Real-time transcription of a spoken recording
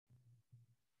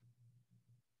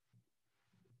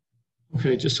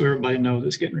Okay, just so everybody knows,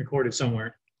 it's getting recorded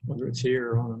somewhere, whether it's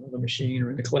here or on another machine or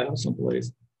in the cloud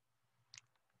someplace.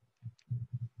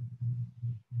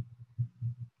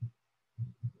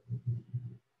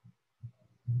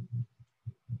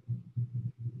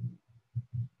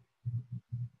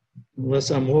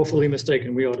 Unless I'm woefully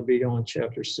mistaken, we ought to be on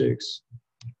chapter 6.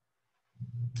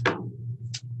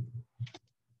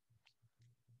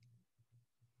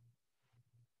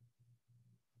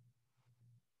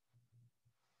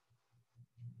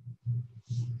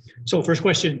 So first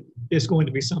question is going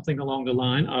to be something along the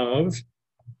line of,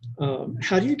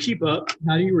 how do you keep up?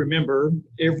 How do you remember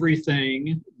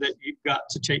everything that you've got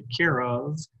to take care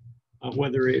of,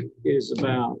 whether it is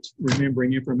about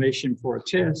remembering information for a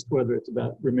test, whether it's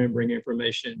about remembering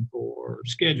information for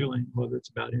scheduling, whether it's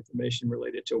about information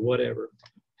related to whatever.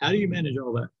 How do you manage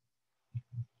all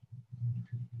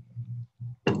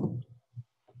that?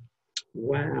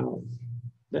 Wow.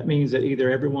 That means that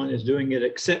either everyone is doing it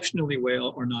exceptionally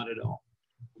well or not at all,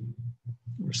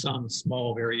 or some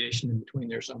small variation in between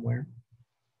there somewhere.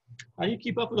 How do you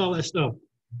keep up with all that stuff?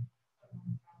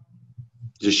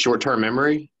 Just short-term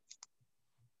memory?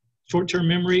 Short-term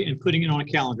memory and putting it on a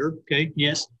calendar, okay,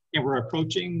 yes. And we're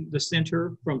approaching the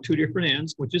center from two different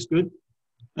ends, which is good.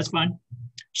 That's fine.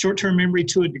 Short-term memory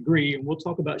to a degree, and we'll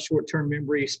talk about short-term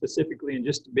memory specifically in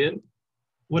just a bit.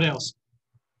 What else?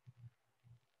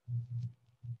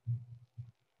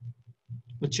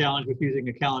 The challenge with using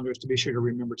a calendar is to be sure to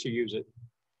remember to use it.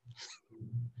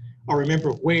 Or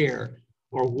remember where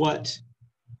or what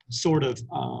sort of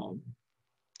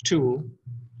tool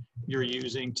you're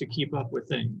using to keep up with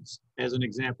things. As an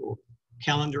example,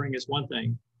 calendaring is one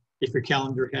thing. If your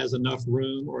calendar has enough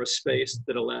room or a space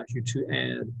that allows you to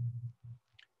add,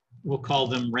 we'll call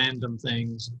them random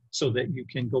things, so that you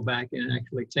can go back and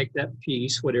actually take that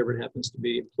piece, whatever it happens to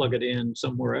be, and plug it in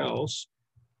somewhere else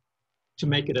to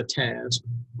make it a task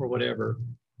or whatever.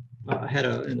 I had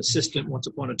an assistant once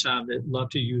upon a time that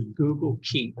loved to use Google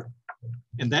Keep.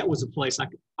 And that was a place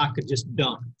I could just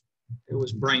dump. It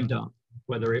was brain dump,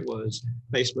 whether it was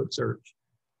Facebook search,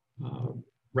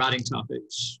 writing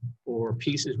topics, or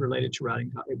pieces related to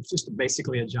writing topics. It was just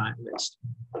basically a giant list.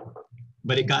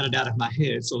 But it got it out of my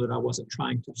head so that I wasn't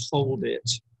trying to hold it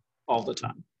all the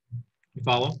time. You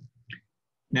follow?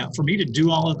 Now, for me to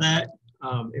do all of that,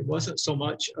 it wasn't so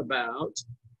much about,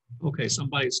 okay,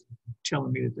 somebody's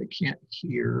telling me that they can't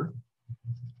hear.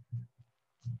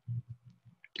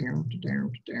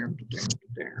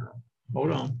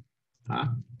 Hold on. Huh?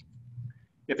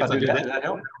 If I do that, that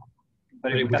help?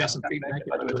 But we got some feedback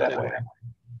if I do it that way.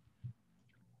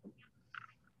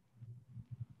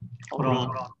 Hold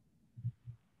on.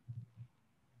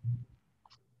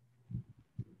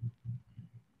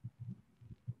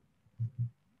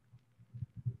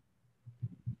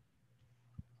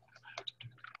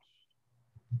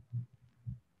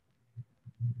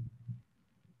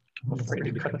 I'm afraid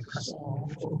to cut this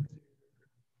off.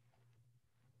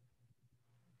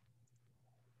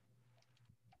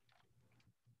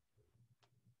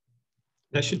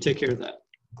 That should take care of that.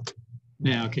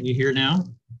 Now, can you hear now?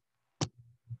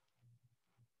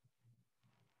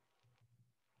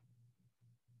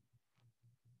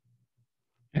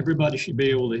 Everybody should be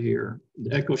able to hear.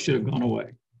 The echo should have gone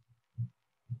away.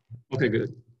 Okay,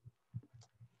 good.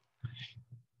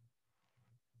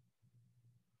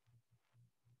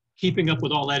 Keeping up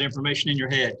with all that information in your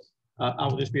head, I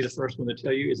will just be the first one to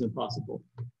tell you, is impossible.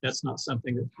 That's not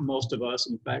something that most of us,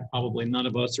 in fact, probably none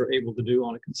of us, are able to do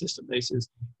on a consistent basis.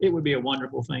 It would be a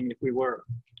wonderful thing if we were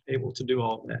able to do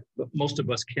all that, but most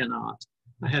of us cannot.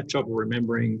 I have trouble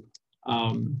remembering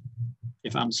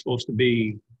if I'm supposed to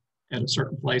be at a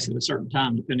certain place at a certain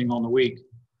time, depending on the week.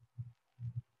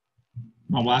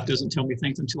 My wife doesn't tell me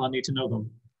things until I need to know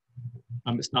them.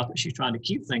 It's not that she's trying to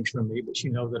keep things from me, but she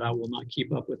knows that I will not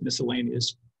keep up with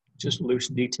miscellaneous, just loose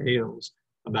details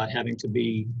about having to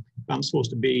be, if I'm supposed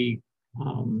to be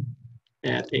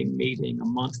at a meeting a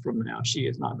month from now, she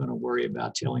is not going to worry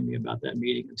about telling me about that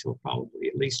meeting until probably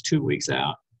at least 2 weeks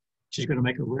out. She's going to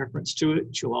make a reference to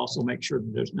it. She'll also make sure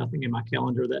that there's nothing in my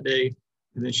calendar that day.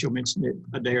 And then she'll mention it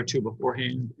a day or two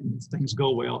beforehand. And if things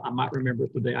go well, I might remember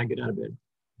it the day I get out of bed.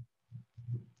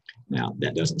 Now,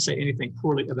 that doesn't say anything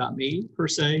poorly about me, per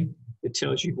se. It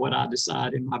tells you what I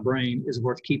decide in my brain is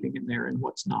worth keeping in there and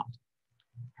what's not.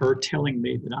 Her telling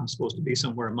me that I'm supposed to be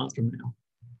somewhere a month from now,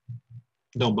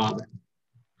 don't bother.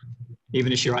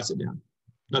 Even if she writes it down,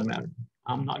 doesn't matter.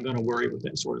 I'm not going to worry with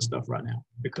that sort of stuff right now,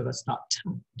 because that's not,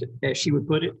 as she would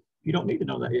put it, you don't need to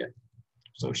know that yet.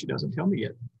 So she doesn't tell me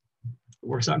yet. It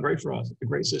works out great for us. It's a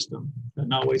great system.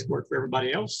 Doesn't always work for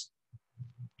everybody else.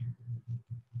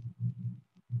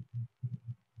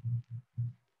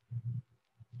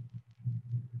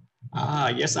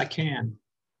 Yes, I can.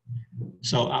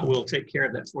 So I will take care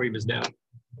of that for you, Ms. Dow.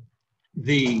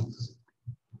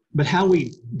 But how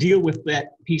we deal with that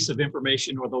piece of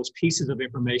information or those pieces of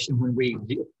information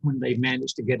when they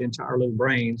manage to get into our little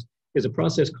brains is a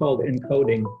process called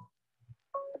encoding.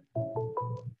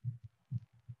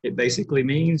 It basically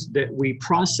means that we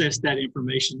process that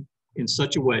information in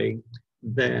such a way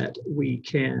that we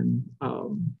can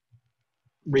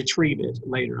retrieve it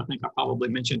later. I think I probably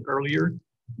mentioned earlier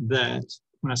that,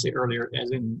 when I say earlier,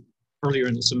 as in earlier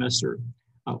in the semester,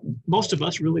 most of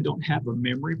us really don't have a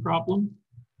memory problem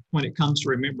when it comes to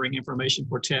remembering information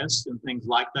for tests and things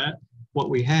like that. What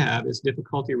we have is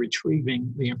difficulty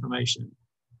retrieving the information.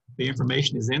 The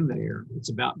information is in there. It's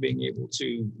about being able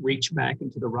to reach back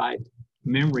into the right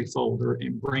memory folder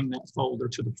and bring that folder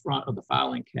to the front of the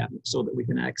filing cabinet so that we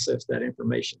can access that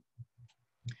information.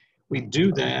 We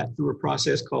do that through a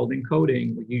process called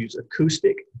encoding. We use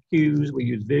acoustic cues, we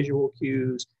use visual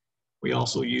cues, we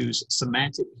also use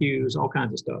semantic cues, all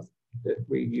kinds of stuff that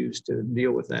we use to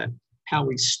deal with that. How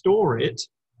we store it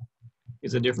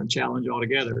is a different challenge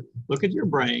altogether. Look at your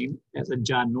brain as a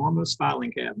ginormous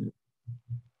filing cabinet.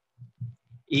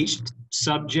 Each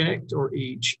subject or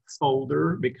each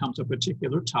folder becomes a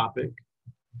particular topic.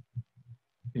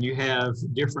 And you have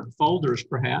different folders,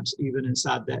 perhaps, even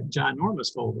inside that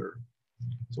ginormous folder.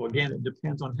 So again, it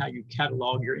depends on how you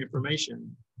catalog your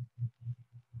information.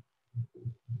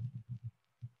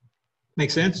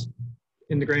 Make sense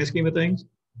in the grand scheme of things?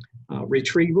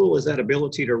 Retrieval is that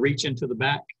ability to reach into the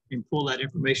back and pull that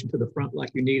information to the front like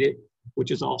you need it,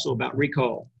 which is also about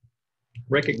recall.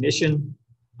 Recognition,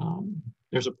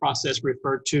 there's a process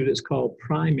referred to that's called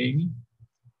priming.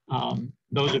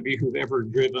 Those of you who've ever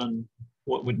driven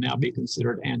what would now be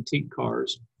considered antique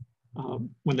cars,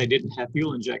 when they didn't have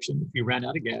fuel injection, if you ran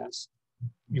out of gas,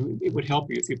 it would help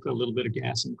you if you put a little bit of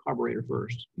gas in the carburetor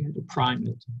first. You had to prime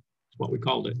it. That's what we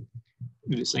called it.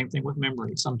 Do the same thing with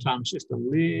memory. Sometimes just a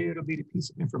little bitty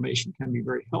piece of information can be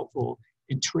very helpful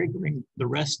in triggering the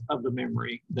rest of the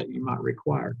memory that you might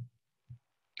require.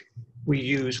 We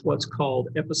use what's called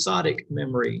episodic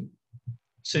memory,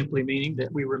 simply meaning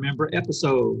that we remember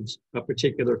episodes of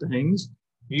particular things.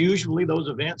 Usually those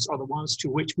events are the ones to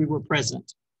which we were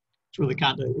present. It's really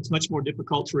it's much more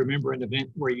difficult to remember an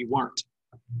event where you weren't,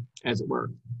 as it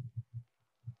were.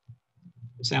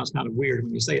 It sounds kind of weird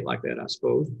when you say it like that, I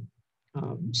suppose.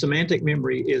 Semantic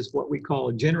memory is what we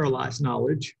call generalized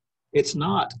knowledge. It's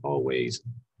not always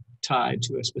tied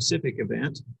to a specific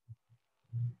event.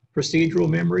 Procedural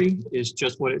memory is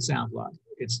just what it sounds like.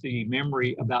 It's the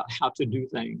memory about how to do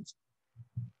things.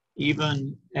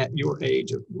 Even at your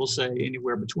age, we'll say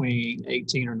anywhere between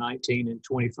 18 or 19 and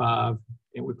 25,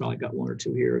 and we probably got one or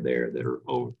two here or there that are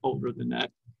older than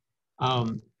that.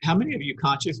 How many of you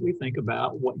consciously think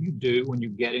about what you do when you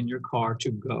get in your car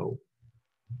to go?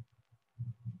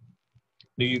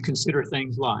 Do you consider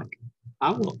things like,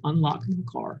 I will unlock my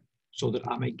car so that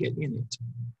I may get in it?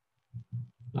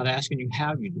 Not asking you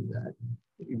how you do that,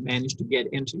 but you manage to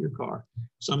get into your car.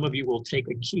 Some of you will take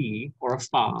a key or a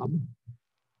fob,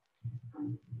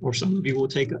 or some of you will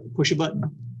push a button.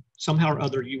 Somehow or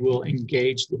other, you will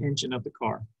engage the engine of the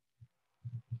car.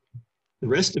 The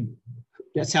rest of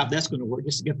that's how that's going to work,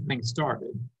 just to get the thing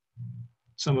started.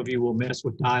 Some of you will mess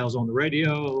with dials on the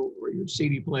radio or your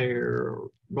CD player or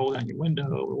roll down your window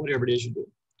or whatever it is you do.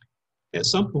 At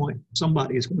some point,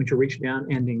 somebody is going to reach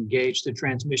down and engage the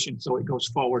transmission so it goes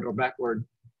forward or backward.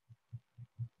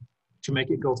 To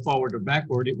make it go forward or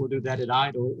backward, it will do that at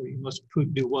idle, or you must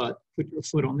do what? Put your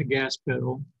foot on the gas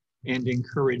pedal and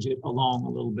encourage it along a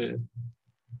little bit.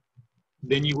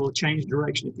 Then you will change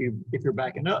direction. If you're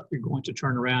backing up, you're going to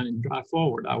turn around and drive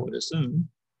forward, I would assume.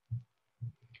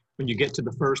 When you get to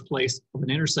the first place of an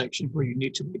intersection where you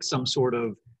need to make some sort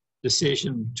of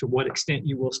decision to what extent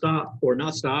you will stop or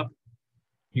not stop,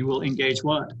 you will engage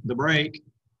what? The brake,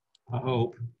 I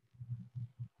hope.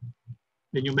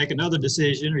 Then you'll make another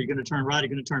decision. Are you going to turn right? Are you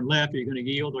going to turn left? Are you going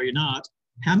to yield or you're not?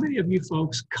 How many of you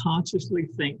folks consciously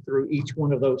think through each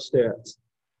one of those steps?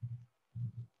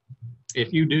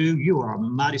 If you do, you are a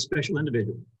mighty special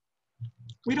individual.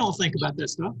 We don't think about that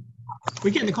stuff.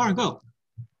 We get in the car and go.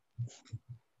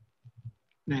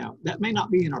 Now, that may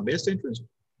not be in our best interest,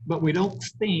 but we don't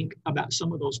think about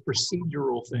some of those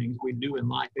procedural things we do in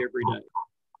life every day.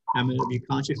 How many of you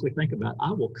consciously think about,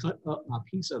 I will cut up my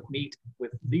piece of meat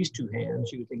with these two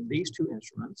hands using these two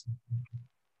instruments?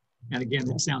 And again,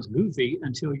 that sounds goofy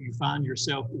until you find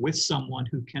yourself with someone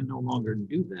who can no longer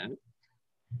do that.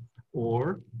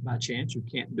 Or by chance, you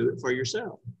can't do it for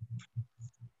yourself.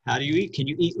 How do you eat? Can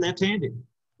you eat left-handed?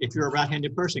 If you're a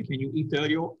right-handed person, can you eat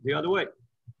the other way?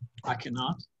 I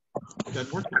cannot. It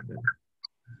doesn't work like that.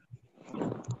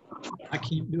 I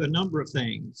can't do a number of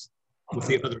things with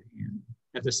the other hand.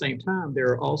 At the same time, there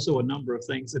are also a number of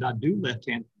things that I do left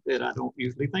hand that I don't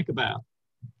usually think about.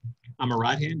 I'm a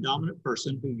right-hand dominant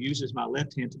person who uses my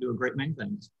left hand to do a great many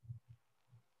things,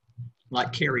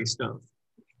 like carry stuff,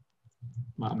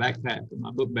 my backpack or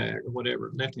my book bag or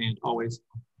whatever. Left hand always.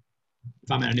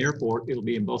 If I'm at an airport, it'll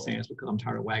be in both hands because I'm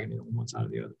tired of wagging it on one side or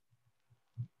the other.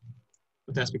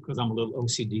 But that's because I'm a little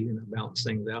OCD and I balance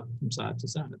things out from side to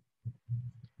side.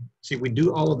 See, we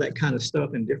do all of that kind of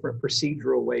stuff in different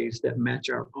procedural ways that match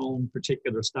our own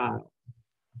particular style.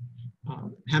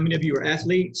 How many of you are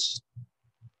athletes?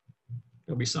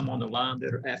 There'll be some on the line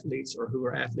that are athletes or who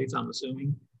are athletes, I'm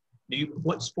assuming.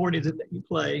 What sport is it that you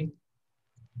play?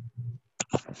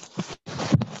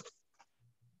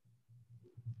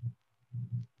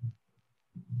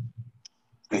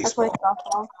 I play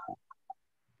softball.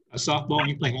 A softball, and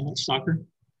you play how much soccer?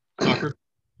 Soccer.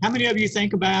 How many of you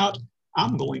think about,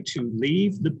 I'm going to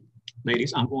leave the,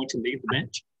 ladies, I'm going to leave the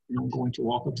bench and I'm going to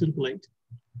walk up to the plate.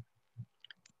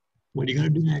 What are you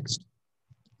going to do next?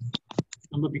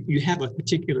 Some of you have a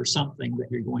particular something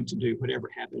that you're going to do, whatever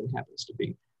habit it happens to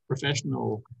be.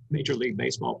 Professional Major League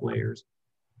Baseball players,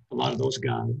 a lot of those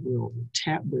guys will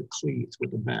tap their cleats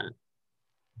with a bat.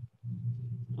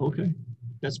 Okay,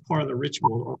 that's part of the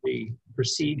ritual or the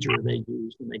procedure they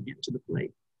use when they get to the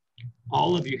plate.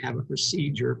 All of you have a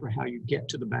procedure for how you get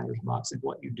to the batter's box and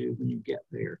what you do when you get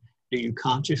there. Do you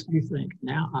consciously think,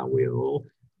 now I will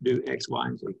do X, Y,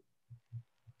 and Z?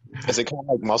 Is it kind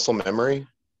of like muscle memory?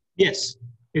 Yes,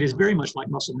 it is very much like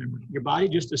muscle memory. Your body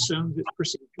just assumes its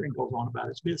procedure and goes on about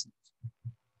its business.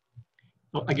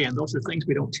 Again, those are things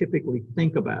we don't typically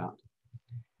think about.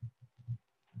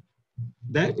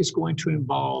 That is going to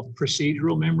involve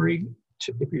procedural memory,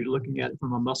 if you're looking at it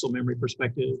from a muscle memory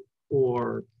perspective,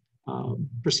 or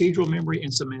procedural memory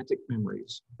and semantic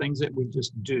memories, things that we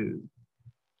just do.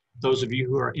 Those of you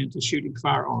who are into shooting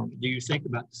firearms, do you think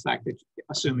about the fact that,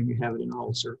 assuming you have it in a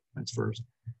holster, that's first,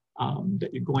 that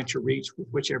you're going to reach with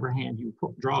whichever hand you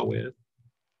draw with,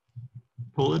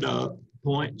 pull it up,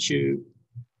 point, shoot,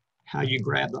 how you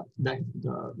grab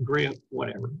the grip,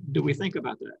 whatever. Do we think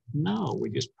about that? No, we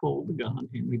just pull the gun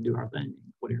and we do our thing,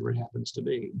 whatever it happens to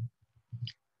be. A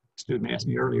student asked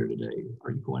me earlier today,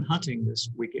 are you going hunting this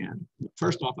weekend?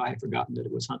 First off, I had forgotten that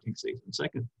it was hunting season.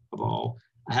 Second of all,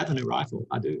 I have a new rifle,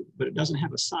 I do, but it doesn't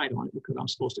have a sight on it because I'm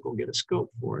supposed to go get a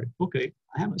scope for it. Okay,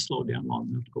 I haven't slowed down long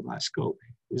enough to go buy a scope.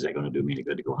 Is that going to do me any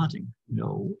good to go hunting?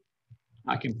 No.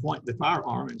 I can point the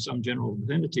firearm in some general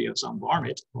vicinity of some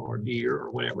varmint or deer or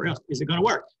whatever else. Is it going to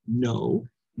work? No,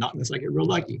 not unless I get real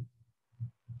lucky.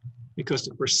 Because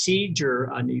the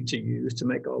procedure I need to use to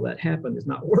make all that happen is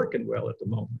not working well at the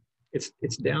moment.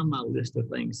 It's down my list of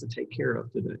things to take care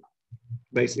of today,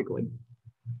 basically.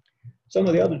 Some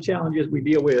of the other challenges we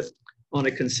deal with on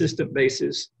a consistent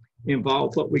basis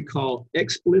involve what we call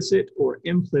explicit or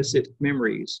implicit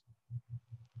memories.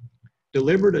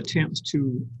 Deliberate attempts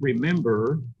to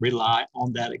remember rely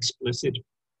on that explicit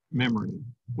memory.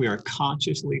 We are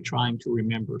consciously trying to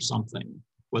remember something,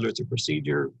 whether it's a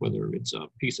procedure, whether it's a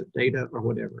piece of data or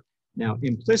whatever. Now,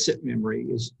 implicit memory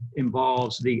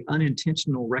involves the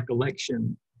unintentional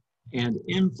recollection and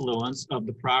influence of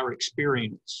the prior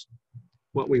experience,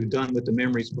 what we've done with the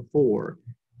memories before.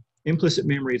 Implicit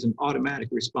memory is an automatic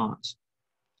response.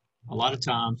 A lot of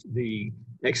times the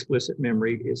explicit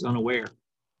memory is unaware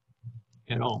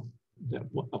at all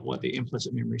of what the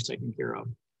implicit memory is taking care of.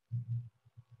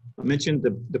 I mentioned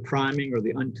the priming or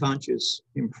the unconscious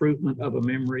improvement of a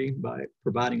memory by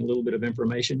providing a little bit of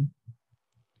information.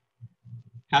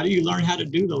 How do you learn how to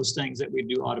do those things that we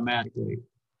do automatically?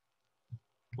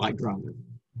 Like drive,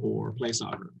 or play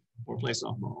soccer, or play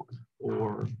softball,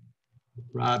 or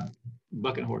ride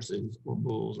bucking horses or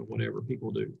bulls or whatever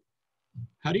people do.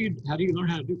 How do you learn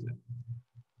how to do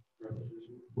that?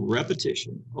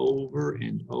 Repetition, over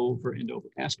and over and over.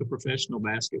 Ask a professional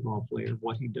basketball player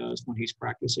what he does when he's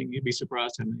practicing. You'd be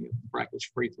surprised how many of them practice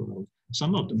free throws.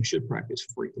 Some of them should practice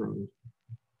free throws.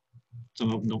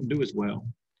 Some of them don't do as well.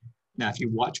 Now, if you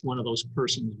watch one of those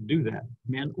persons do that,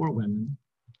 men or women,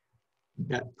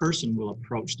 that person will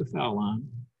approach the foul line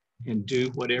and do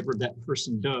whatever that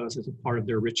person does as a part of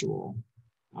their ritual.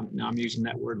 Now I'm using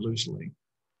that word loosely.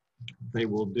 They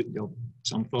will do,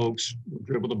 some folks will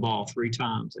dribble the ball 3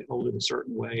 times. They hold it a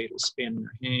certain way, it'll spin in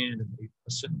their hand, and they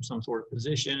assume some sort of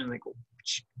position, and they go,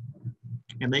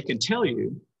 and they can tell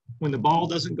you when the ball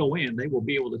doesn't go in, they will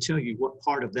be able to tell you what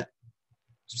part of that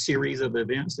series of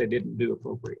events they didn't do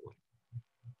appropriately.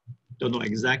 Don't know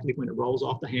exactly when it rolls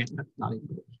off the hand. Not even,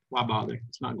 why bother?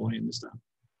 It's not going in this time.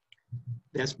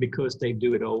 That's because they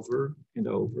do it over and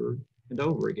over and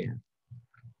over again.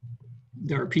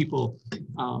 There are people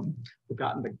who've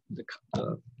gotten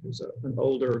there's an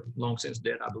older, long since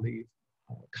dead, I believe,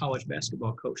 college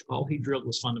basketball coach. All he drilled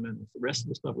was fundamentals. The rest of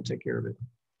the stuff would take care of it.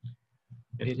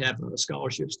 And he'd have a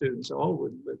scholarship student say, oh,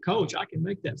 coach, I can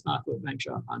make that 5-foot bank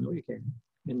shot. I know you can.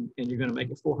 And you're going to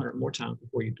make it 400 more times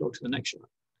before you go to the next shot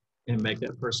and make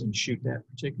that person shoot that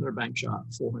particular bank shot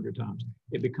 400 times.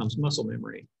 It becomes muscle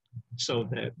memory so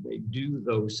that they do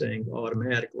those things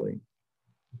automatically.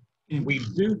 And we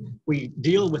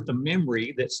deal with the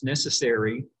memory that's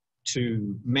necessary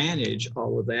to manage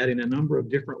all of that in a number of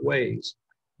different ways.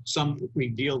 We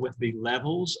deal with the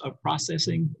levels of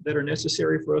processing that are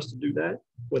necessary for us to do that,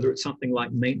 whether it's something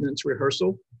like maintenance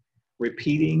rehearsal,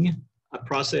 repeating a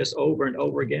process over and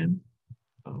over again.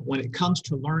 When it comes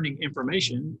to learning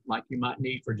information, like you might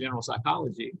need for general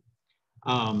psychology,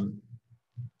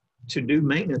 to do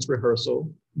maintenance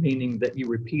rehearsal, meaning that you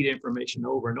repeat information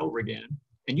over and over again,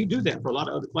 and you do that for a lot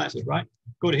of other classes, right?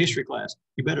 Go to history class.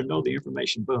 You better know the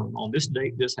information. Boom. On this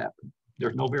date, this happened.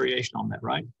 There's no variation on that,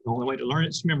 right? The only way to learn it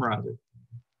is to memorize it.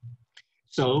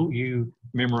 So you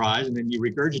memorize and then you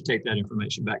regurgitate that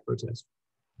information back for a test.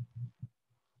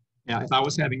 Now, if I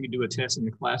was having you do a test in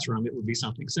the classroom, it would be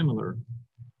something similar.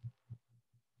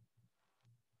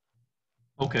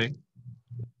 Okay.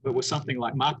 But with something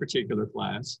like my particular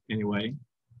class, anyway,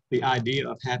 the idea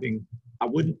of having,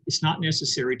 it's not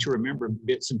necessary to remember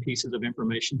bits and pieces of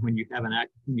information when you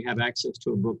have access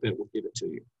to a book that will give it to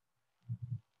you.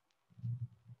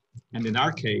 And in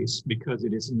our case, because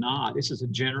it is not, this is a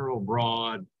general,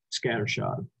 broad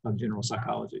scattershot of general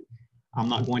psychology. I'm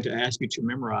not going to ask you to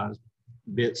memorize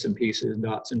bits and pieces,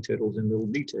 dots and tittles and little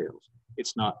details.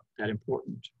 It's not that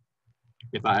important.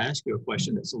 If I ask you a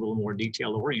question that's a little more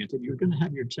detail oriented, you're going to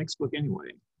have your textbook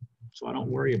anyway. So I don't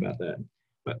worry about that.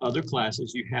 But other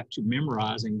classes, you have to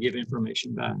memorize and give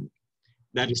information back.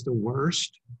 That is the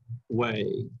worst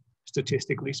way,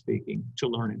 statistically speaking, to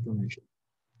learn information.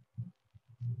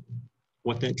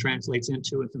 What that translates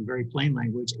into in some very plain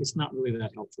language, it's not really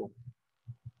that helpful.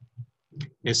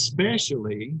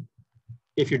 Especially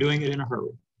if you're doing it in a hurry.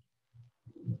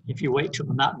 If you wait till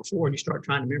the night before and you start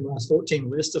trying to memorize 14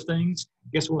 lists of things,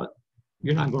 guess what?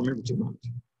 You're not going to remember too much.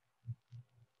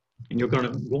 And you're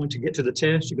going to get to the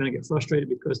test, you're going to get frustrated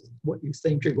because what you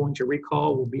think you're going to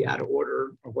recall will be out of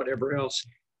order or whatever else,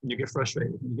 and you get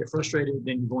frustrated. When you get frustrated,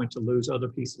 then you're going to lose other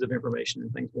pieces of information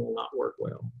and things will not work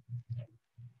well.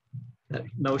 That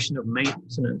notion of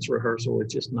maintenance rehearsal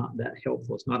is just not that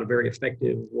helpful. It's not a very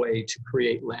effective way to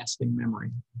create lasting memory.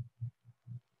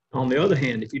 On the other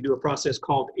hand, if you do a process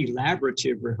called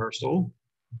elaborative rehearsal,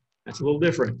 that's a little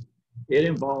different. It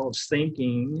involves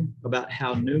thinking about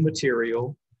how new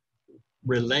material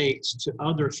relates to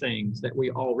other things that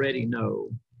we already know.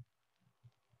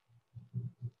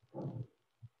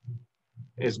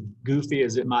 As goofy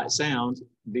as it might sound,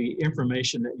 the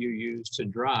information that you use to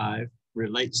drive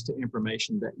relates to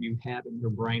information that you have in your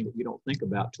brain that you don't think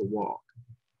about to walk.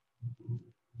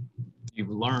 You've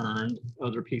learned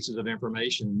other pieces of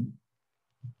information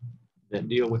that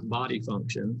deal with body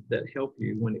function that help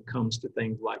you when it comes to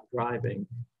things like driving.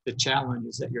 The challenge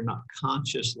is that you're not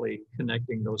consciously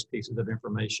connecting those pieces of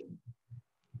information.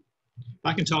 If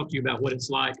I can talk to you about what it's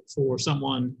like for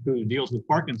someone who deals with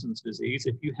Parkinson's disease,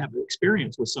 if you have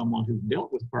experience with someone who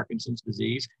dealt with Parkinson's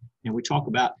disease, and we talk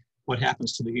about what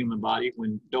happens to the human body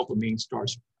when dopamine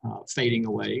starts fading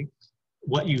away,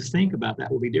 what you think about that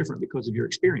will be different because of your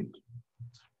experience.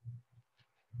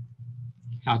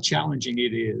 How challenging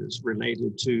it is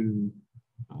related to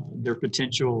their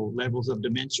potential levels of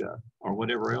dementia or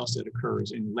whatever else that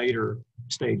occurs in later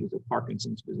stages of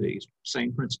Parkinson's disease.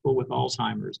 Same principle with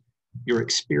Alzheimer's. Your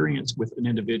experience with an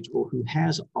individual who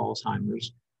has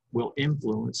Alzheimer's will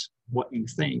influence what you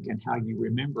think and how you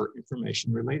remember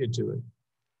information related to it.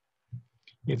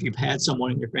 If you've had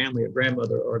someone in your family, a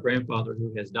grandmother or a grandfather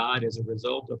who has died as a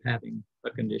result of having a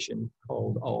condition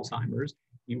called Alzheimer's,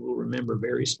 you will remember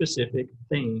very specific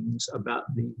things about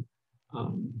the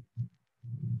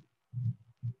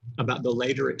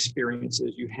later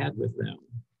experiences you had with them.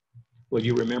 Will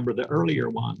you remember the earlier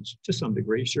ones? To some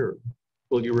degree, sure.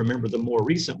 Will you remember the more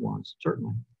recent ones?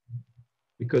 Certainly.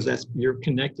 Because you're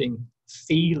connecting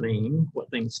feeling, what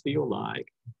things feel like,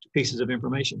 to pieces of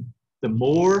information. The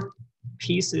more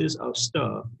pieces of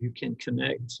stuff you can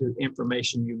connect to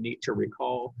information you need to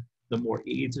recall, the more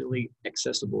easily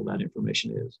accessible that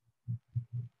information is.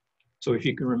 So if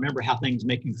you can remember how things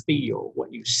make you feel,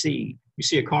 what you see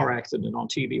a car accident on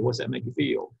TV, what's that make you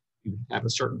feel? You have a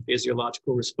certain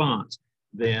physiological response.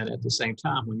 then at the same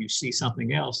time, when you see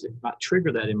something else that might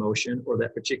trigger that emotion or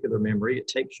that particular memory, it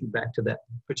takes you back to that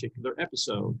particular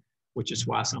episode, which is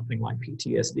why something like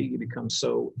PTSD becomes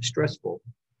so stressful.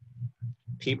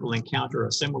 People encounter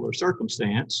a similar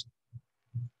circumstance,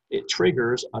 it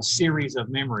triggers a series of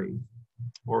memories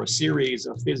or a series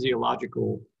of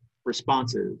physiological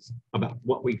responses about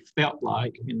what we felt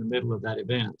like in the middle of that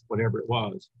event, whatever it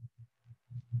was.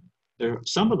 There are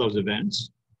some of those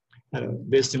events. I had a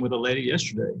visiting with a lady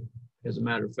yesterday, as a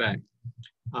matter of fact.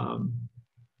 I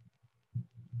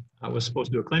was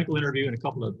supposed to do a clinical interview and a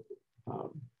couple of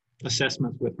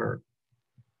assessments with her.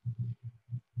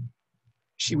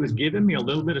 She was giving me a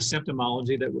little bit of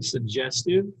symptomology that was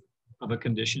suggestive of a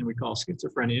condition we call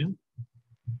schizophrenia,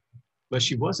 but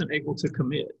she wasn't able to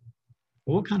commit.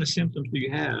 Well, what kind of symptoms do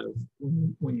you have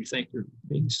when you think you're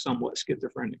being somewhat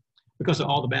schizophrenic? Because of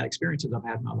all the bad experiences I've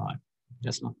had in my life.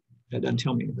 That doesn't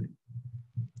tell me anything.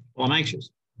 Well, I'm anxious.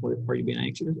 Well, are you being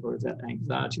anxious, or is that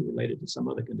anxiety related to some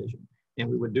other condition? And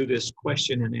we would do this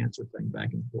question and answer thing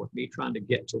back and forth, me trying to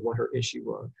get to what her issue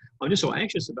was. I'm just so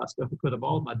anxious about stuff because of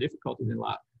all of my difficulties in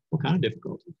life. What kind of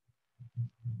difficulties?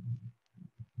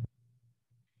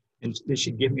 And then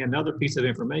she'd give me another piece of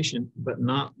information, but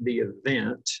not the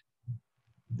event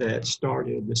that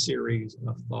started the series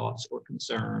of thoughts or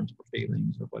concerns or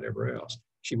feelings or whatever else.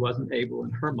 She wasn't able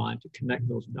in her mind to connect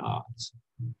those dots.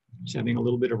 She's having a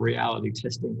little bit of reality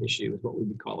testing issue is what we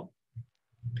would call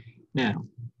it. Now,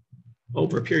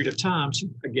 over a period of time, she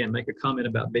again make a comment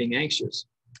about being anxious.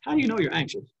 How do you know you're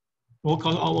anxious? Well,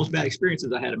 because all those bad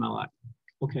experiences I had in my life.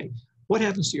 Okay, what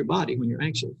happens to your body when you're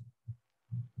anxious?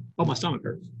 Oh, my stomach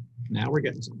hurts. Now we're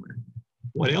getting somewhere.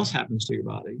 What else happens to your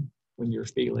body when you're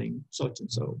feeling such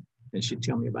and so? And she'd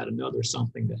tell me about another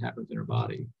something that happens in her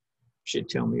body. She'd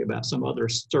tell me about some other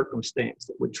circumstance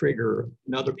that would trigger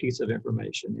another piece of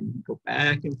information, and you go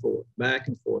back and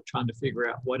forth, trying to figure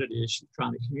out what it is she's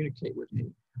trying to communicate with me.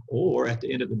 Or at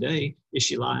the end of the day, is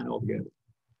she lying altogether?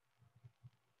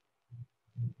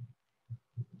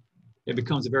 It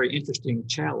becomes a very interesting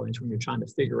challenge when you're trying to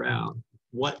figure out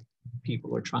what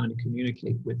people are trying to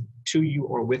communicate to you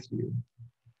or with you.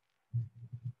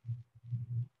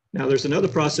 Now, there's another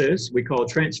process we call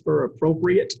transfer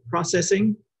appropriate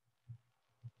processing.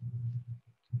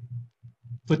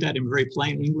 Put that in very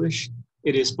plain English.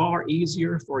 It is far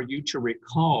easier for you to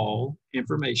recall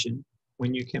information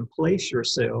when you can place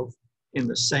yourself in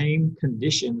the same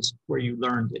conditions where you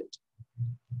learned it.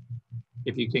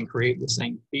 If you can create the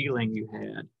same feeling you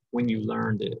had when you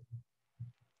learned it.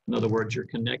 In other words, you're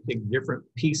connecting different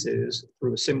pieces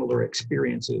through similar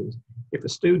experiences. If a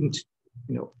student,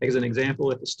 as an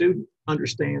example, if a student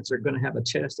understands they're going to have a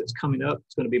test that's coming up,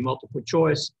 it's going to be multiple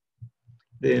choice,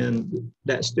 then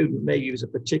that student may use a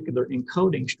particular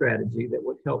encoding strategy that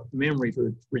would help memory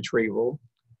retrieval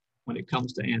when it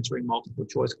comes to answering multiple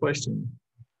choice questions.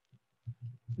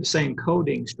 The same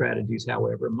coding strategies,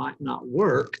 however, might not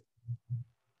work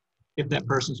if that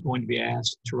person's going to be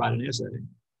asked to write an essay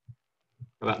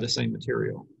about the same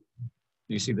material.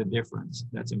 You see the difference?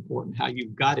 That's important. How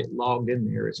you've got it logged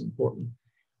in there is important,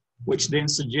 which then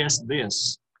suggests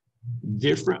this.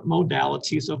 Different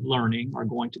modalities of learning are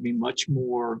going to be much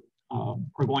more,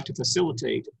 are going to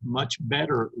facilitate much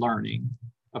better learning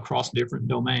across different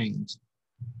domains.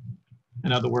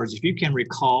 In other words, if you can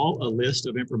recall a list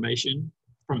of information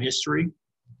from history,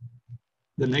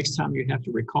 the next time you have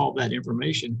to recall that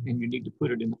information and you need to put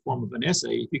it in the form of an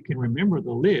essay, if you can remember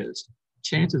the list,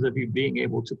 chances of you being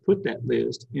able to put that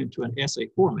list into an essay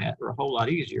format are a whole lot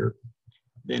easier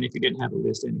than if you didn't have a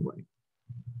list anyway.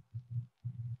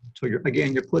 So you're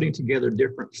putting together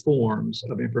different forms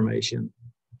of information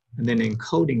and then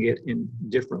encoding it in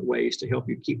different ways to help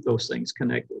you keep those things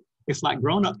connected. It's like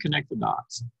grown up connect the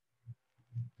dots.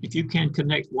 If you can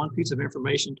connect one piece of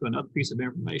information to another piece of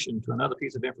information to another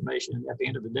piece of information, at the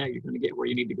end of the day, you're going to get where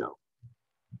you need to go.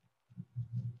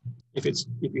 If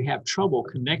you have trouble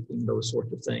connecting those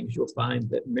sorts of things, you'll find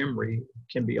that memory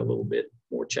can be a little bit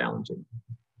more challenging.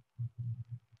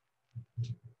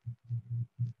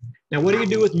 Now, what do you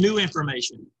do with new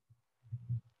information?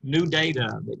 New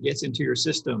data that gets into your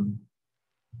system.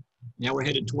 Now we're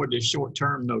headed toward this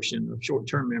short-term notion of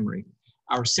short-term memory.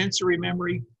 Our sensory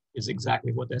memory is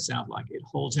exactly what that sounds like. It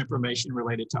holds information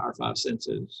related to our five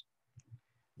senses.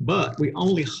 But we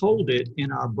only hold it in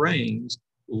our brains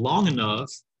long enough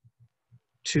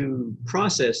to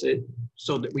process it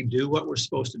so that we do what we're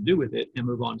supposed to do with it and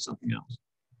move on to something else.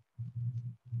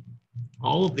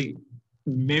 All of the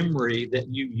memory that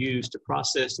you use to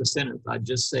process the sentence I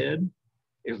just said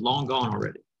is long gone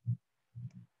already.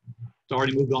 It's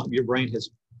already moved on. Your brain has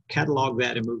cataloged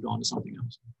that and moved on to something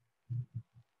else.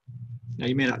 Now,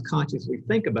 you may not consciously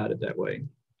think about it that way,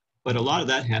 but a lot of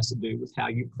that has to do with how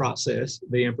you process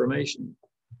the information.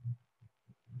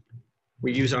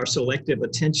 We use our selective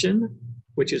attention,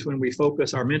 which is when we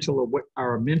focus our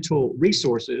mental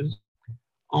resources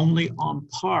only on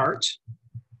part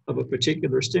of a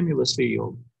particular stimulus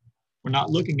field. We're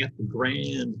not looking at the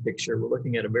grand picture. We're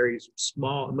looking at a very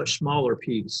small, a much smaller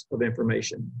piece of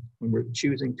information when we're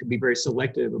choosing to be very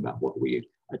selective about what we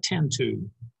attend to.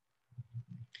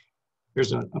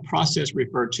 There's a process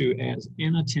referred to as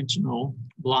inattentional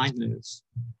blindness.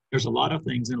 There's a lot of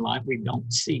things in life we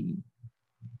don't see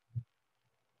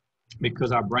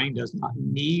because our brain does not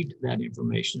need that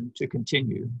information to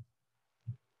continue.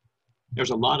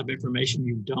 There's a lot of information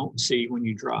you don't see when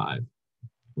you drive,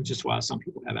 which is why some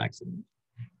people have accidents.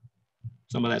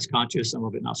 Some of that's conscious, some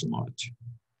of it not so much.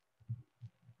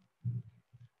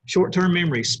 Short-term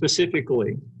memory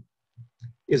specifically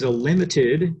is a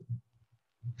limited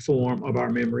form of our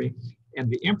memory, and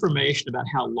the information about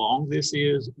how long this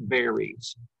is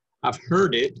varies. I've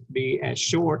heard it be as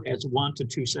short as 1 to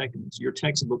 2 seconds. Your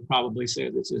textbook probably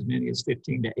says it's as many as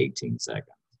 15 to 18 seconds.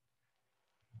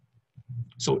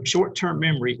 So short-term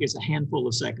memory is a handful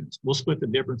of seconds. We'll split the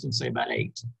difference and say about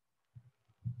 8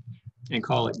 and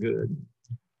call it good.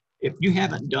 If you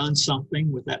haven't done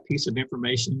something with that piece of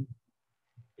information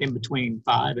in between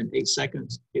 5 and 8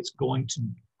 seconds, it's going to,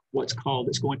 it's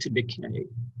going to decay.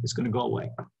 It's going to go away.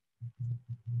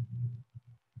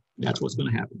 That's what's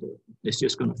going to happen to it. It's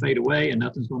just going to fade away and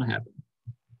nothing's going to happen.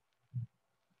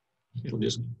 It'll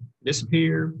just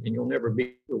disappear and you'll never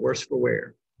be the worse for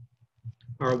wear.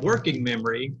 Our working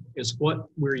memory is what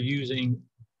we're using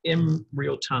in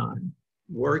real time,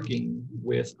 working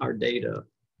with our data.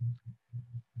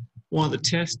 One of the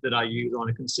tests that I use on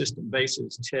a consistent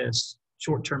basis tests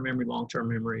short-term memory, long-term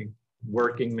memory,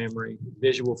 working memory,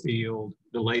 visual field,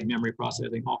 delayed memory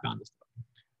processing, all kinds of stuff.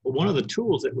 But one of the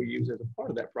tools that we use as a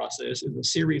part of that process is a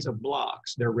series of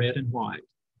blocks. They're red and white.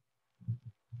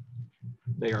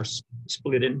 They are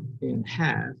split in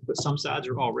half, but some sides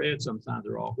are all red, some sides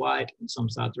are all white, and some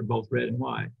sides are both red and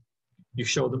white. You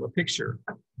show them a picture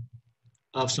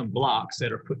of some blocks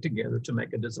that are put together to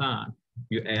make a design.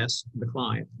 You ask the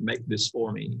client, make this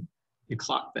for me. You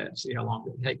clock that, see how long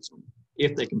it takes them,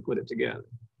 if they can put it together.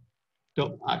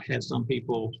 So I've had some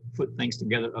people put things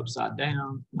together upside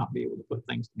down, not be able to put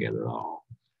things together at all,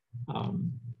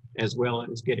 as well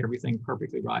as get everything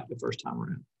perfectly right the first time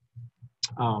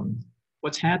around.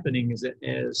 What's happening is that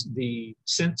as the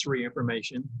sensory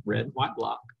information, red and white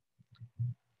block,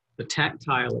 the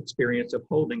tactile experience of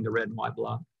holding the red and white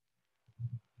block,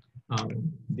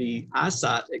 the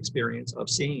eyesight experience of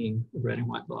seeing the red and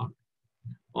white block,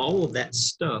 all of that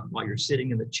stuff while you're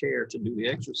sitting in the chair to do the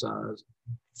exercise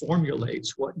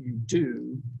formulates what you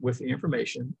do with the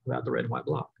information about the red and white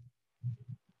block.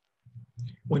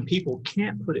 When people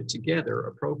can't put it together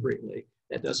appropriately,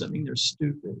 that doesn't mean they're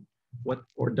stupid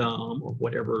or dumb or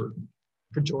whatever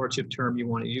pejorative term you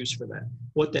want to use for that.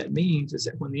 What that means is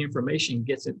that when the information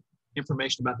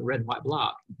about the red and white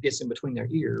block gets in between their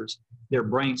ears, their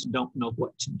brains don't know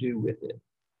what to do with it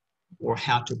or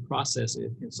how to process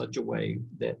it in such a way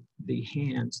that the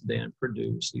hands then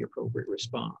produce the appropriate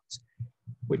response,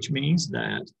 which means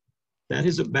that that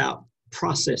is about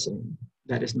processing.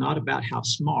 That is not about how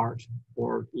smart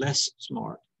or less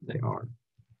smart they are.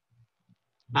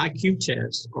 IQ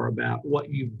tests are about what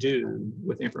you do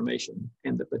with information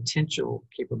and the potential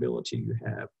capability you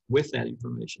have with that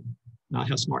information, not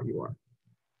how smart you are.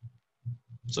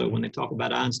 So when they talk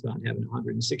about Einstein having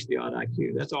 160 odd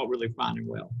IQ, that's all really fine and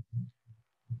well.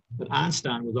 But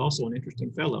Einstein was also an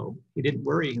interesting fellow. He didn't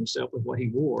worry himself with what he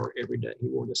wore every day. He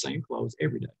wore the same clothes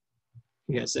every day.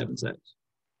 He had 7 sets.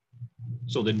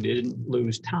 So they didn't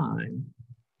lose time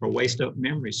or waste up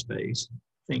memory space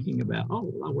thinking about,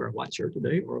 oh, well, I'll wear a white shirt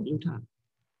today or a blue tie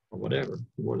or whatever.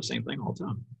 He wore the same thing all the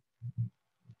time.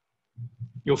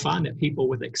 You'll find that people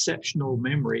with exceptional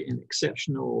memory and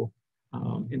exceptional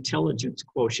intelligence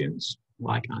quotients,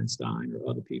 like Einstein or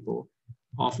other people,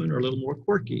 often are a little more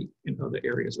quirky in other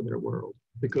areas of their world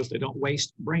because they don't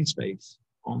waste brain space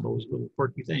on those little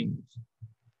quirky things.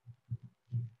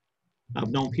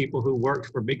 I've known people who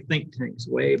worked for big think tanks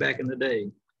way back in the day.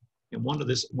 And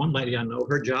one lady I know,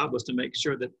 her job was to make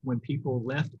sure that when people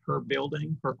left her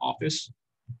building, her office,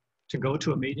 to go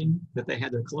to a meeting, that they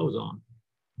had their clothes on.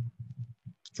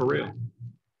 For real.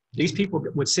 These people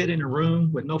would sit in a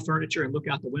room with no furniture and look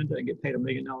out the window and get paid $1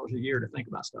 million a year to think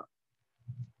about stuff.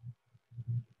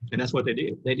 And that's what they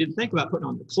did. They didn't think about putting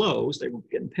on the clothes. They were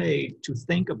getting paid to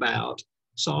think about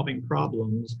solving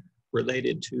problems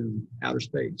related to outer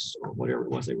space or whatever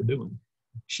it was they were doing.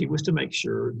 She was to make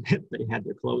sure that they had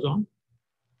their clothes on,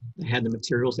 They had the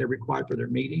materials they required for their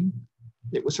meeting.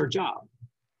 It was her job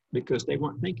because they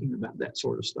weren't thinking about that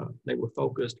sort of stuff. They were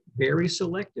focused very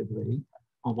selectively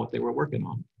on what they were working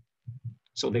on.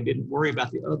 So they didn't worry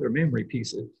about the other memory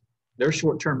pieces. Their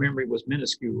short-term memory was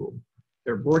minuscule.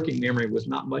 Their working memory was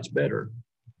not much better.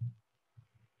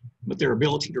 But their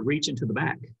ability to reach into the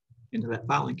back, into that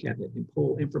filing cabinet and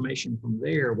pull information from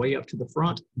there way up to the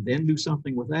front, then do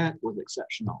something with that was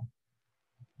exceptional.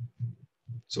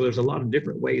 So there's a lot of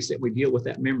different ways that we deal with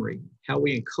that memory, how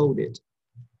we encode it,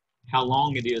 how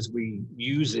long it is we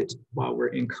use it while we're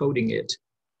encoding it.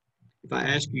 If I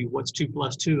ask you what's 2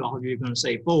 plus 2, all of you are going to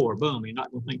say 4, boom, you're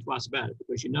not going to think twice about it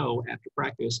because you know after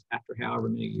practice, after however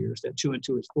many years, that 2 and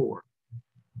 2 is 4.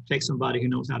 Take somebody who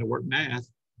knows how to work math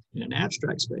in an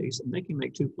abstract space and they can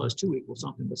make 2 plus 2 equal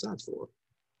something besides 4.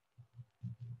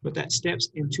 But that steps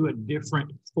into a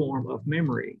different form of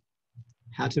memory,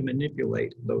 how to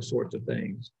manipulate those sorts of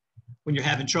things. When you're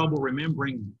having trouble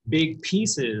remembering big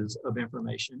pieces of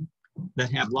information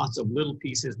that have lots of little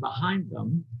pieces behind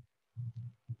them,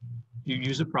 you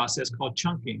use a process called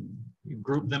chunking. You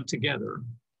group them together.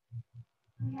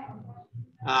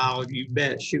 Oh, you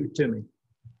bet, shoot to me.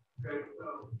 Okay,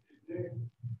 so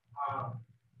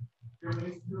can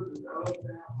we still develop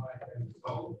that like a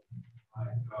result?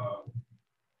 Like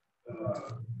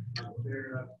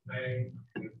clear enough thing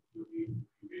that we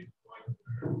reach point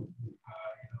where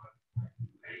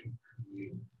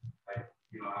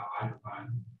like I find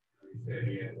you said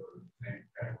he had the same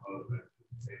kind of clothes that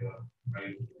say the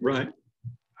range. Right.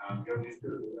 Can we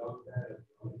still develop that as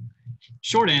well?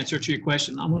 Short answer to your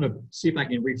question, I'm going to see if I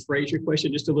can rephrase your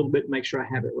question just a little bit, make sure I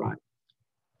have it right.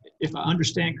 If I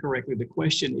understand correctly, the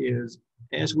question is,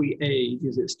 as we age,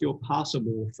 is it still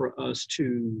possible for us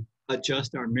to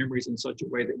adjust our memories in such a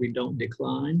way that we don't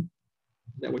decline?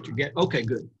 Is that what you get? Okay,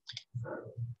 good.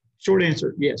 Short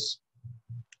answer, yes.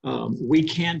 We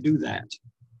can do that.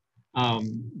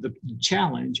 The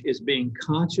challenge is being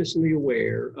consciously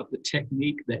aware of the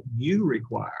technique that you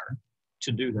require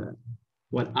to do that.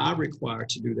 What I require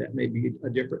to do that may be a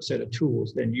different set of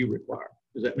tools than you require.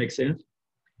 Does that make sense?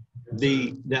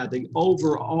 The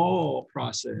overall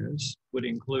process would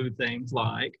include things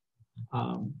like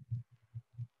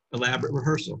elaborate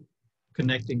rehearsal,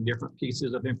 connecting different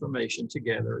pieces of information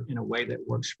together in a way that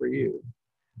works for you.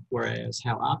 Whereas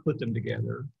how I put them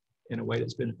together in a way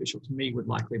that's beneficial to me would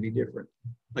likely be different.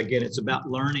 Again, it's about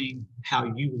learning how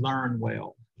you learn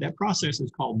well. That process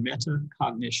is called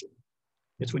metacognition.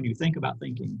 It's when you think about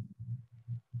thinking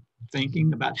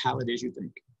about how it is you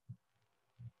think.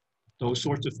 Those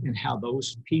sorts of, and how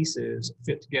those pieces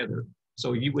fit together.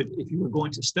 So you would, if you were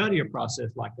going to study a process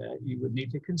like that, you would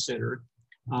need to consider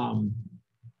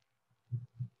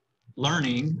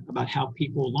learning about how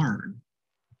people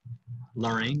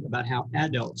learning about how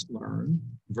adults learn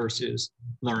versus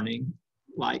learning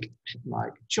like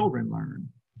children learn.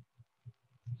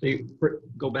 They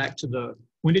go back to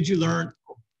when did you learn,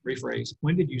 rephrase,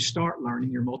 when did you start learning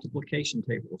your multiplication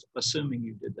tables, assuming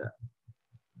you did that?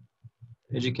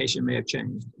 Education may have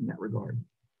changed in that regard.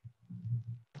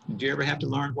 Did you ever have to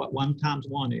learn what 1 times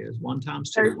 1 is? 1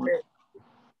 times 2?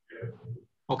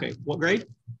 Okay, what grade?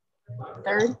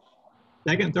 Third.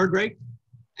 Second, third grade?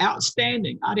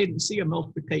 Outstanding. I didn't see a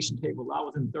multiplication table. I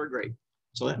was in 3rd grade.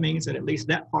 So that means that at least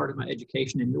that part of my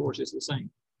education and yours is the same.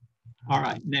 All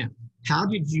right, now, how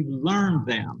did you learn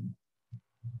them?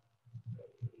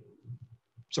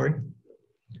 Sorry?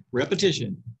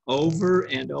 Repetition, over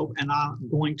and over. And I'm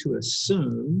going to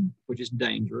assume, which is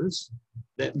dangerous,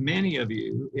 that many of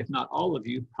you, if not all of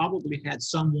you, probably had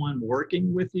someone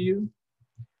working with you,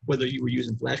 whether you were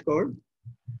using flashcards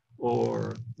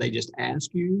or they just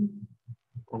asked you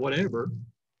or whatever.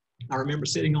 I remember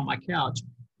sitting on my couch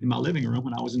in my living room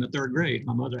when I was in the 3rd grade.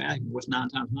 My mother asked me, what's 9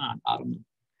 times 9? I don't know.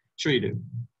 Sure you do.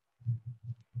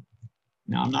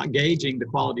 Now, I'm not gauging the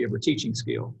quality of her teaching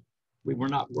skill. We were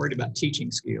not worried about teaching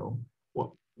skill.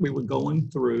 Well, we were going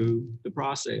through the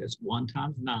process. 1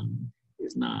 times 9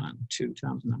 is 9. 2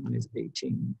 times 9 is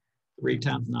 18. 3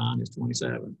 times 9 is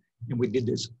 27. And we did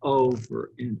this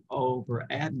over and over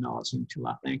ad nauseum until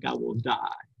I think I will die.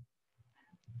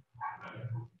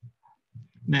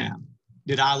 Now,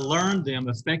 did I learn them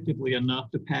effectively enough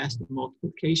to pass the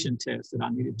multiplication test that I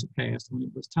needed to pass when it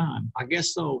was time? I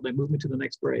guess so. They moved me to the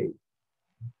next grade.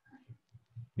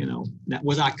 You know,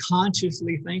 was I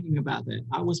consciously thinking about that?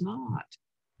 I was not.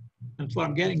 That's what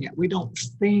I'm getting at. We don't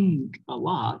think a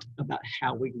lot about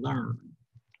how we learn.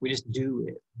 We just do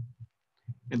it.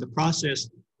 And the process,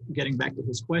 getting back to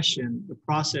this question, the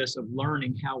process of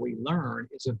learning how we learn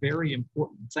is a very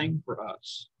important thing for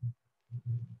us.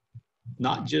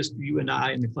 not just you and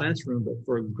I in the classroom, but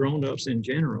for grown-ups in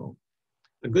general.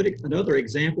 Another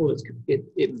example is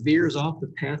it veers off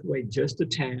the pathway just a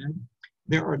tad.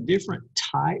 There are different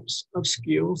types of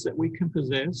skills that we can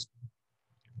possess.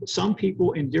 Some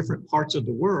people in different parts of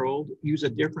the world use a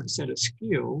different set of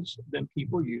skills than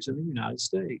people use in the United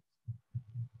States.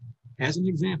 As an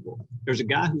example, there's a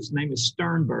guy whose name is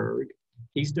Sternberg.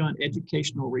 He's done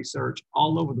educational research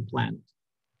all over the planet.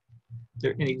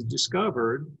 And he's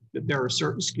discovered that there are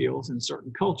certain skills in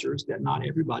certain cultures that not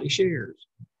everybody shares.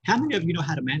 How many of you know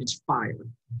how to manage fire?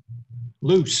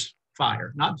 Loose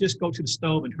fire, not just go to the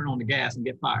stove and turn on the gas and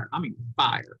get fire. I mean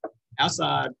fire.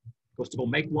 Outside, goes to go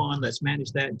make one, let's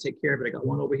manage that and take care of it. I got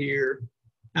one over here.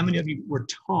 How many of you were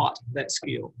taught that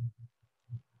skill?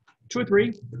 2 or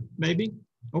 3, maybe.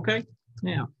 Okay.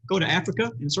 Now, go to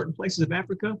Africa. In certain places of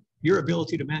Africa, your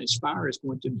ability to manage fire is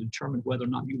going to determine whether or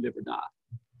not you live or die.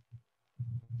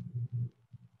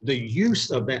 The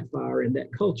use of that fire in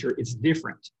that culture is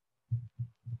different.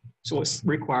 So it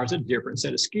requires a different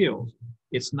set of skills.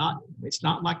 It's not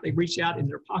like they reach out in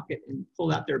their pocket and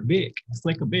pull out their Bic,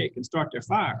 flick a Bic and start their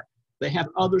fire. They have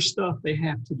other stuff they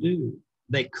have to do.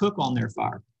 They cook on their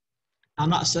fire. I'm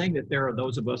not saying that there are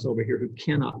those of us over here who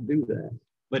cannot do that,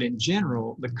 but in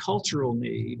general, the cultural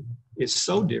need is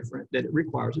so different that it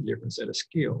requires a different set of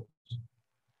skills.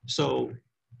 So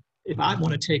if I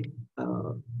want to take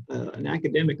an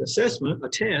academic assessment, a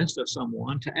test of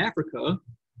someone to Africa,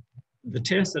 the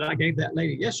test that I gave that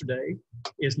lady yesterday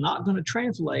is not going to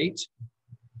translate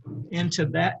into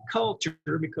that culture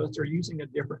because they're using a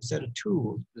different set of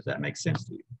tools. Does that make sense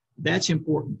to you? That's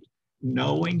important.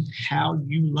 Knowing how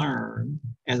you learn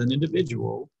as an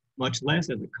individual, much less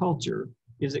as a culture,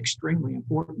 is extremely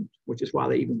important, which is why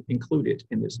they even include it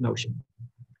in this notion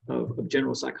of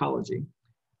general psychology.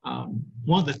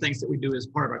 One of the things that we do as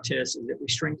part of our test is that we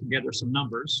string together some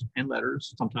numbers and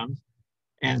letters sometimes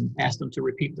and ask them to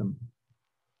repeat them.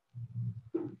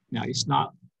 Now, it's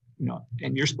not,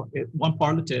 and one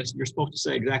part of the test, you're supposed to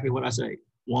say exactly what I say,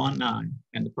 1, 9,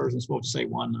 and the person's supposed to say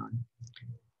 1, 9.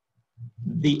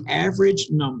 The average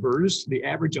numbers, the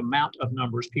average amount of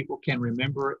numbers people can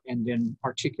remember and then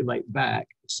articulate back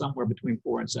somewhere between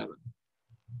 4 and 7.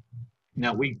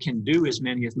 Now, we can do as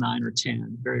many as 9 or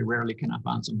 10. Very rarely can I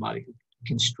find somebody who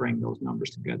can string those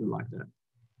numbers together like that.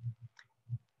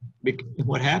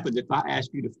 What happens if I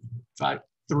ask you to fight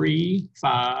 3,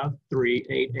 5, 3,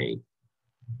 8, 8?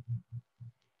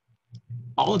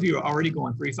 All of you are already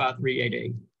going 3, 5, 3, 8,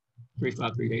 8. 3,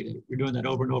 5, 3, 8, 8. You're doing that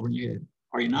over and over in your head.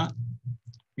 Are you not?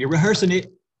 You're rehearsing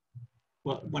it.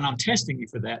 Well, when I'm testing you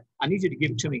for that, I need you to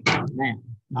give it to me now,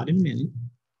 not in a minute.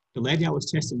 The lady I was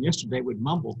testing yesterday would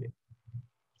mumble it.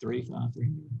 3, 5,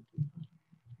 3.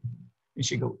 And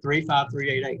she'd go 3, 5, 3,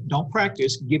 8, 8. Don't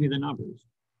practice. Give me the numbers.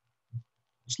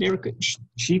 She never could.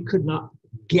 She could not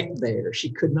get there. She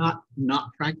could not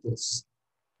practice.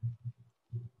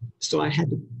 So I had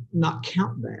to not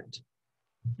count that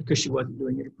because she wasn't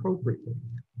doing it appropriately.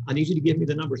 I need you to give me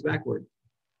the numbers backward.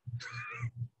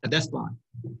 And that's fine.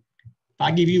 If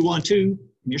I give you 1, 2, and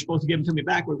you're supposed to give them to me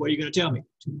backward, what are you going to tell me?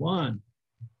 2, 1.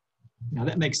 Now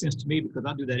that makes sense to me because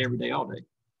I do that every day, all day.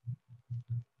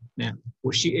 Now,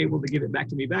 was she able to give it back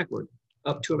to me backward?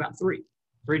 Up to about 3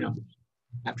 numbers.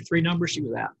 After 3 numbers, she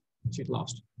was out. She'd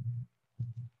lost.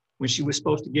 When she was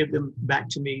supposed to give them back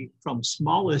to me from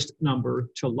smallest number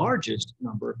to largest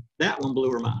number, that one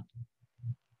blew her mind.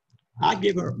 I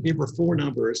give her 4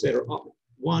 numbers that are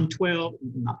 1, 12,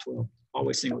 not 12,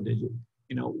 always single digit,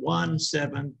 1,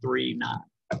 7, 3, 9.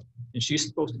 And she's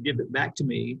supposed to give it back to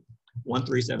me 1,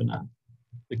 3, 7, 9,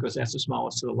 because that's the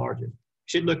smallest to the largest.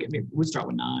 She'd look at me, we'd start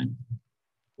with 9,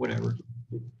 whatever.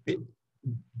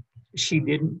 She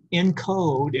didn't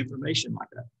encode information like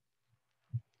that.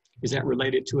 Is that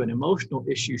related to an emotional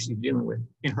issue she's dealing with?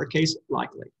 In her case,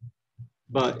 likely.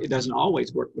 But it doesn't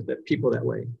always work with people that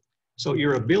way. So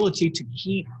your ability to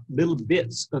keep little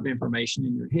bits of information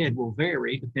in your head will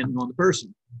vary depending on the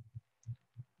person.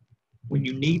 When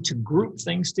you need to group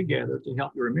things together to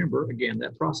help you remember, again,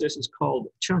 that process is called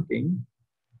chunking.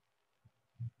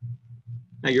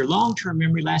 Now, your long-term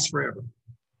memory lasts forever.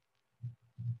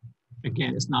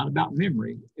 Again, it's not about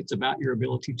memory. It's about your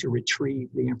ability to retrieve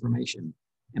the information,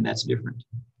 and that's different.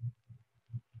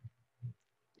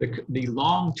 The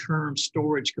long-term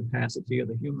storage capacity of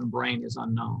the human brain is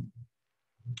unknown.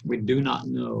 We do not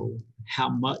know how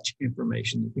much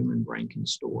information the human brain can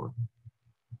store.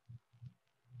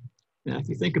 Now, if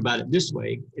you think about it this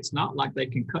way, it's not like they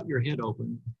can cut your head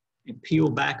open and peel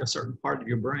back a certain part of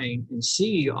your brain and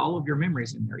see all of your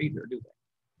memories in there either, do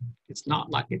they? It's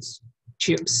not like it's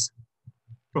chips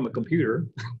from a computer.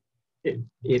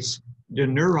 It's the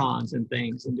neurons and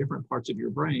things in different parts of your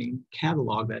brain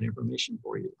catalog that information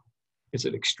for you. It's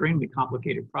an extremely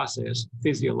complicated process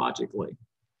physiologically.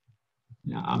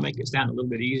 Now, I'll make it sound a little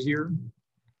bit easier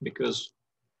because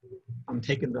I'm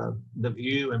taking the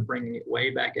view and bringing it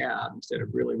way back out instead of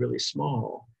really, really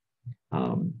small.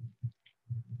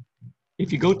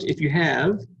 If you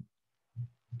have,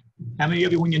 how many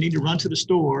of you, when you need to run to the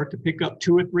store to pick up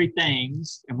 2 or 3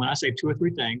 things, and when I say 2 or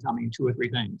 3 things, I mean 2 or 3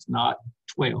 things, not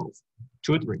 12,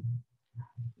 2 or 3.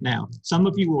 Now, some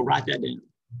of you will write that down,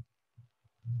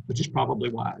 which is probably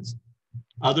wise.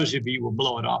 Others of you will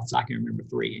blow it off so I can remember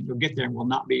 3, and you'll get there and will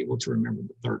not be able to remember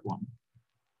the 3rd one.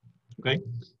 Okay?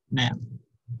 Now,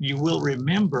 you will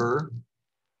remember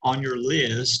on your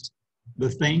list the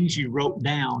things you wrote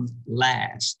down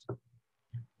last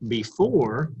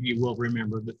before you will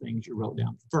remember the things you wrote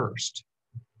down first.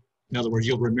 In other words,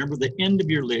 you'll remember the end of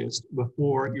your list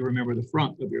before you remember the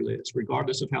front of your list,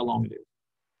 regardless of how long it is.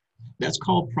 That's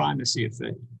called primacy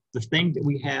effect. The thing that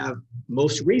we have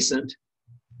most recent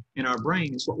in our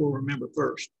brain is what we'll remember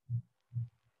first.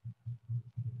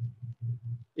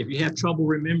 If you have trouble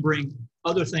remembering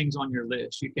other things on your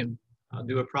list, you can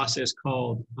do a process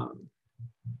called, what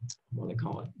do they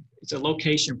call it? It's a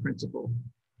location principle.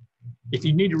 If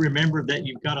you need to remember that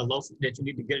you've got a loaf, that you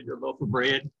need to get your loaf of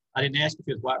bread, I didn't ask if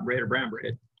it's white bread or brown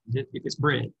bread. If it's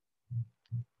bread,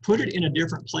 put it in a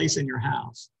different place in your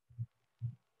house.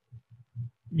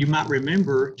 You might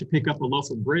remember to pick up a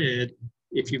loaf of bread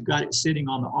if you've got it sitting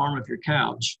on the arm of your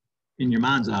couch in your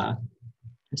mind's eye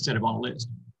instead of on a list.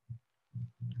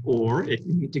 Or if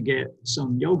you need to get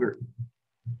some yogurt,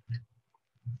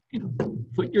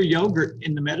 put your yogurt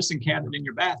in the medicine cabinet in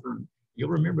your bathroom. You'll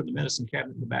remember the medicine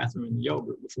cabinet in the bathroom and the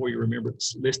yogurt before you remember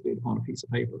it's listed on a piece of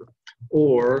paper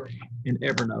or in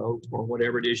Evernote or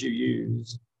whatever it is you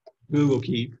use, Google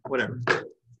Keep, whatever.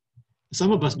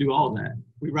 Some of us do all that.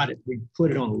 We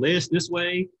put it on a list this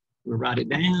way, we write it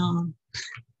down.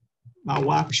 My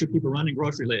wife should keep a running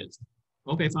grocery list.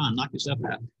 Okay, fine, knock yourself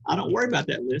out. I don't worry about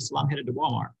that list till I'm headed to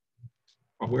Walmart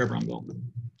or wherever I'm going.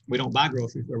 We don't buy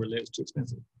groceries where we live, it's too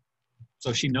expensive.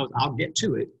 So she knows I'll get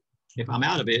to it. If I'm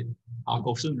out of it, I'll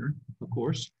go sooner, of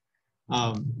course.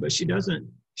 But she doesn't,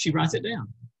 she writes it down.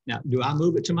 Now, do I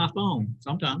move it to my phone?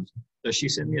 Sometimes. Does she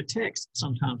send me a text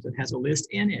sometimes that has a list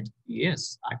in it?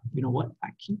 Yes, you know what? I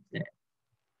keep that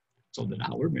so that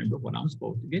I'll remember what I'm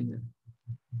supposed to get there.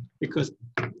 Because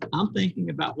I'm thinking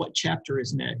about what chapter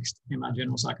is next in my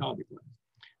general psychology class.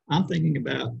 I'm thinking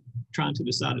about trying to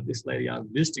decide if this lady I was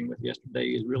visiting with yesterday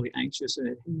is really anxious and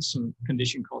it has some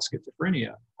condition called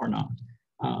schizophrenia or not.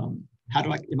 Am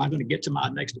I going to get to my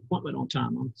next appointment on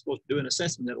time? I'm supposed to do an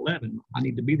assessment at 11. I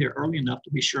need to be there early enough to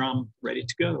be sure I'm ready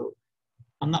to go.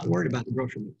 I'm not worried about the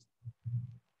grocery list.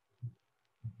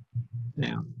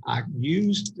 Now, I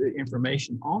used the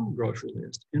information on the grocery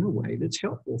list in a way that's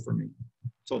helpful for me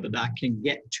so that I can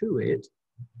get to it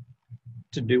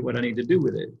to do what I need to do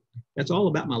with it. That's all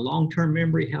about my long-term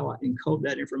memory, how I encode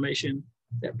that information,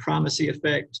 that primacy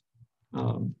effect.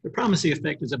 The primacy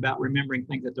effect is about remembering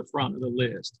things at the front of the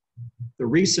list. The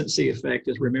recency effect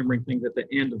is remembering things at the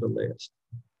end of the list.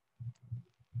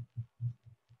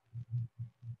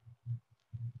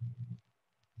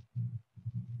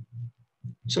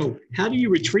 So how do you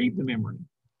retrieve the memory?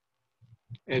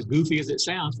 As goofy as it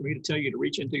sounds, for me to tell you to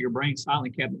reach into your brain's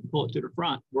filing cabinet and pull it to the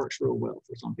front works real well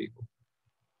for some people,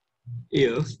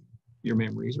 if your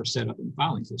memories are set up in the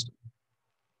filing system.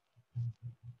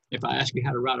 If I ask you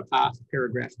how to write a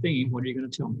 5-paragraph theme, what are you going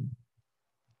to tell me?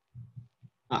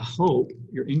 I hope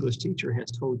your English teacher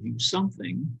has told you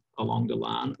something along the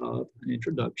line of an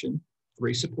introduction,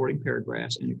 3 supporting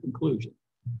paragraphs, and a conclusion.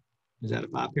 Is that a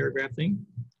 5-paragraph theme?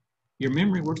 Your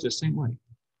memory works the same way.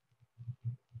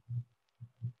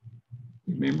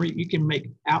 Your memory, you can make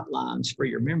outlines for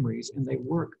your memories and they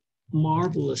work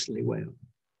marvelously well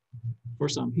for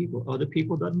some people. Other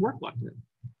people doesn't work like that.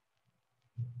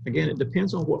 Again, it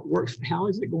depends on what works. How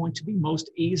is it going to be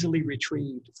most easily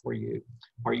retrieved for you?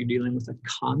 Are you dealing with a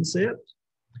concept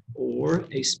or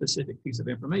a specific piece of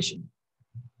information?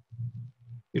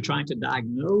 You're trying to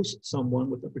diagnose someone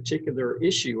with a particular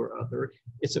issue or other.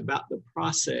 It's about the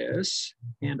process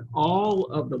and all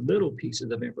of the little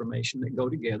pieces of information that go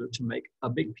together to make a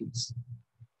big piece.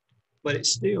 But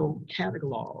it's still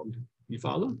cataloged. You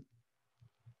follow?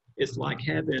 It's like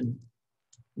having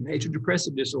major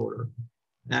depressive disorder.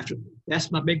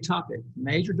 That's my big topic,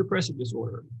 major depressive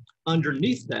disorder.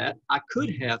 Underneath that, I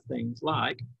could have things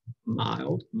like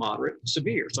mild, moderate,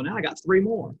 severe. So now I got 3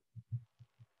 more.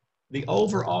 The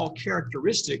overall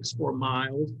characteristics for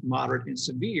mild, moderate, and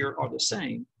severe are the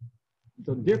same.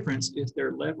 The difference is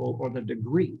their level or the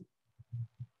degree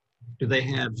Do they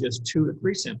have just 2 to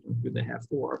 3 symptoms? Do they have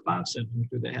 4 or 5 symptoms?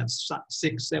 Do they have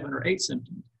 6, 7, or 8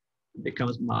 symptoms? It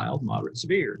becomes mild, moderate,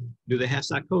 severe. Do they have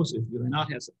psychosis? Do they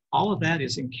not have? All of that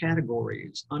is in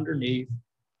categories underneath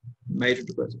major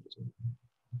depressive disorder.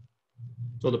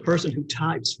 So the person who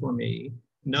types for me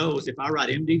knows if I write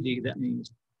MDD, that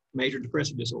means major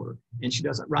depressive disorder, and she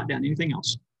doesn't write down anything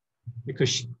else.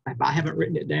 Because if I haven't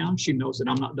written it down, she knows that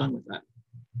I'm not done with that.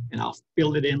 And I'll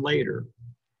fill it in later.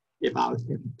 If I was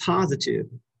positive,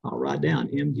 I'll write down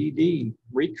MDD,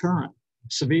 recurrent,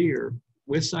 severe,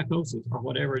 with psychosis, or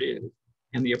whatever it is,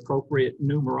 and the appropriate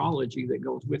numerology that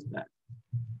goes with that.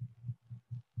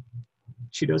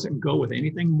 She doesn't go with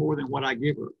anything more than what I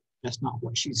give her. That's not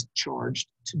what she's charged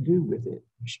to do with it.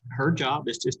 Her job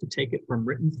is just to take it from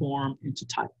written form into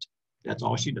typed. That's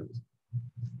all she does.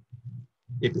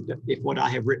 If what I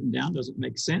have written down doesn't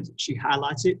make sense, she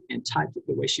highlights it and types it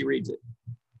the way she reads it,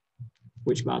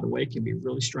 which, by the way, can be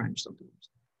really strange sometimes.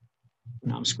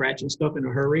 When I'm scratching stuff in a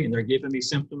hurry and they're giving me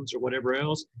symptoms or whatever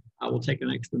else, I will take an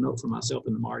extra note for myself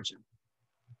in the margin.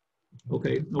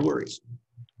 Okay, no worries.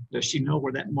 Does she know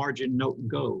where that margin note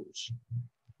goes?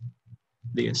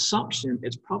 The assumption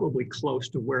is probably close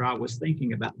to where I was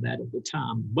thinking about that at the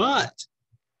time, but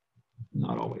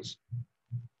not always.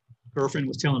 Girlfriend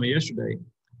was telling me yesterday,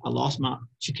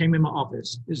 she came in my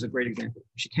office. This is a great example.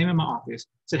 She came in my office,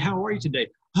 said, "How are you today?"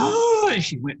 Oh, and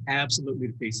she went absolutely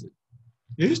to pieces.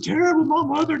 "It's terrible. My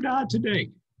mother died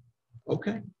today."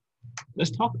 Okay,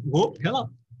 let's talk. Whoa, hello.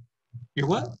 You're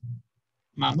what?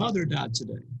 "My mother died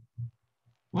today."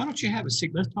 Why don't you have a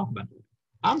seat? Let's talk about that.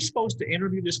 I'm supposed to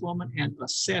interview this woman and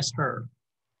assess her.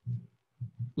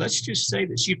 Let's just say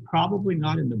that she's probably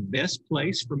not in the best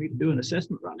place for me to do an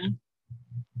assessment right now.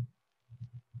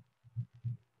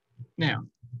 Now,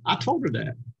 I told her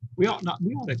that. We ought to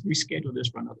reschedule this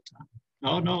for another time.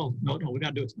 No, we got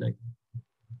to do it today.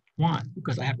 Why?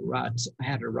 Because I had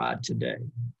a ride today.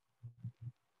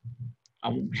 I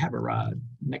won't have a ride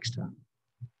next time.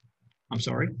 I'm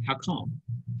sorry, how come?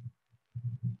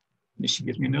 And she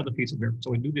gives me another piece of information.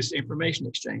 So we do this information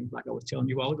exchange, like I was telling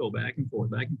you all ago, back and forth,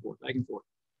 back and forth, back and forth.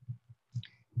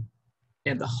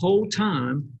 And the whole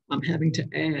time, I'm having to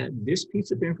add this piece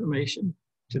of information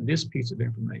to this piece of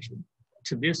information,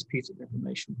 to this piece of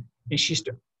information. And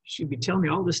she'd be telling me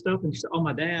all this stuff, and she said, "Oh,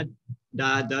 my dad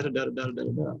died,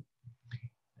 da-da-da-da-da-da-da-da."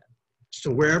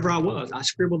 So wherever I was, I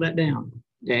scribbled that down.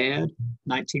 Dad,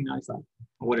 1995,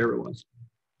 or whatever it was.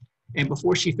 And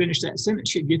before she finished that sentence,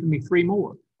 she'd given me 3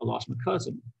 more. I lost my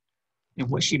cousin. And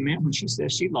what she meant when she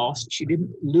says she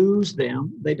didn't lose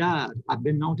them, they died. I've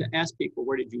been known to ask people,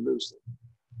 "Where did you lose them?"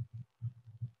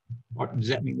 Or does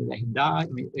that mean that they died?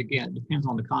 I mean, again, it depends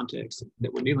on the context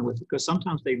that we're dealing with, because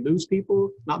sometimes they lose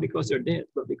people, not because they're dead,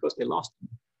 but because they lost them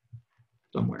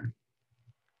somewhere.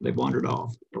 They wandered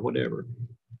off or whatever.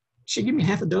 She gave me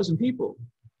half a dozen people.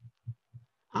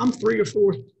 I'm 3 or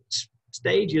 4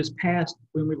 stages past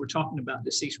when we were talking about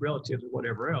deceased relatives or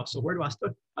whatever else. So where do I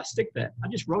stick that? I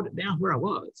just wrote it down where I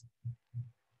was.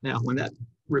 Now, when that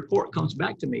report comes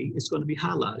back to me, it's going to be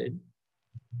highlighted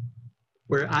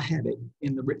where I have it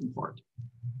in the written part.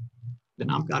 Then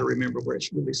I've got to remember where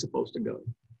it's really supposed to go.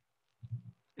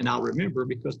 And I'll remember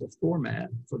because the format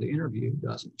for the interview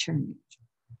doesn't change.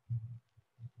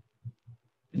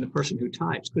 And the person who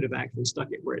types could have actually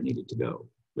stuck it where it needed to go,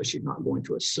 but she's not going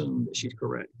to assume that she's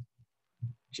correct.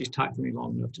 She's typed for me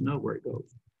long enough to know where it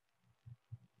goes.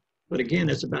 But again,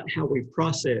 it's about how we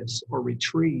process or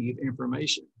retrieve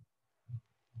information.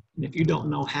 And if you don't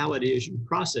know how it is you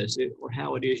process it or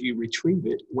how it is you retrieve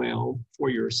it well for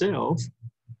yourself,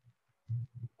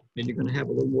 then you're going to have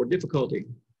a little more difficulty.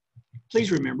 Please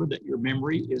remember that your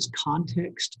memory is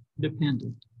context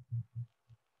dependent.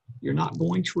 You're not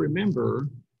going to remember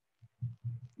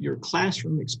your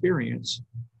classroom experience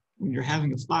when you're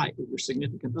having a fight with your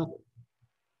significant other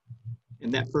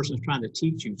and that person's trying to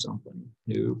teach you something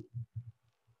new.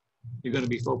 You're going to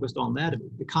be focused on that.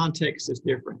 The context is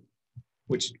different,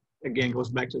 which again goes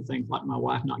back to things like my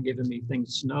wife not giving me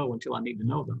things to know until I need to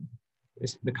know them.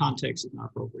 The context is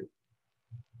not appropriate.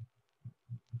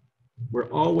 We're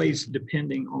always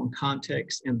depending on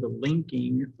context and the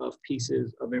linking of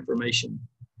pieces of information.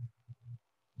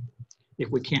 If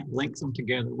we can't link them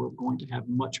together, we're going to have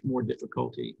much more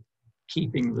difficulty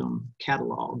keeping them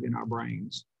cataloged in our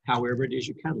brains, however it is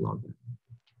you catalog them.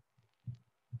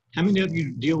 How many of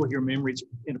you deal with your memories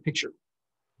in a picture?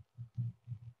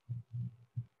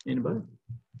 Anybody? You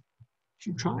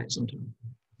should try it sometime.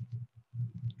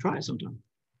 Try it sometime,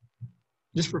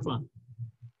 just for fun.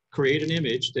 Create an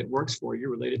image that works for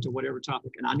you related to whatever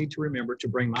topic. And I need to remember to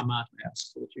bring my mind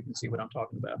maps so that you can see what I'm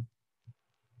talking about.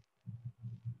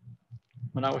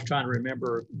 when I was trying to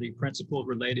remember the principles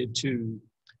related to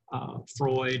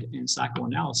Freud and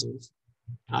psychoanalysis,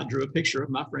 I drew a picture of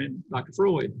my friend, Dr.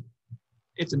 Freud.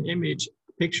 It's an image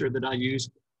picture that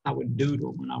I would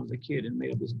doodle when I was a kid and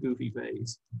made up this goofy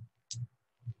face.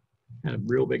 Had a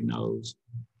real big nose,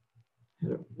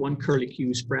 had one curly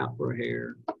Q sprout for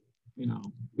hair, you know,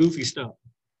 goofy stuff.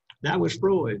 That was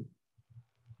Freud.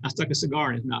 I stuck a cigar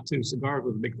in his mouth too. Cigars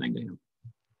was a big thing to him.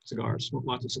 Cigars, smoked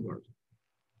lots of cigars.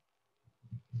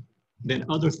 Then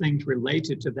other things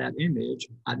related to that image,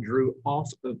 I drew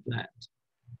off of that.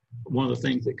 One of the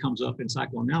things that comes up in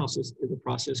psychoanalysis is a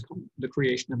process called the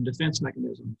creation of defense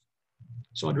mechanisms.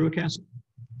 So I drew a castle,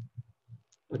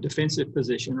 a defensive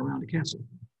position around a castle.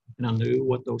 And I knew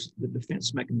what the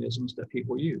defense mechanisms that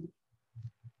people use.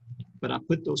 But I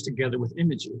put those together with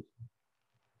images.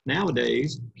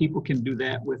 Nowadays, people can do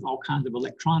that with all kinds of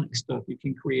electronic stuff. You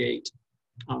can create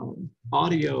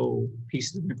audio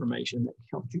pieces of information that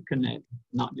helps you connect,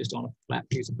 not just on a flat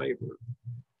piece of paper.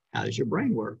 How does your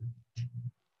brain work?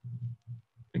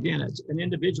 Again, it's an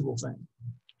individual thing.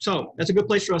 So that's a good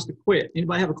place for us to quit.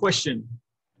 Anybody have a question?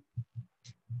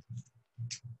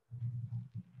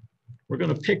 We're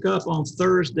going to pick up on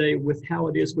Thursday with how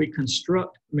it is we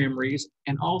construct memories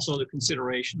and also the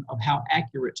consideration of how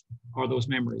accurate are those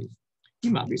memories.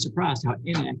 You might be surprised how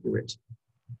inaccurate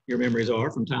your memories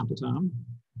are from time to time,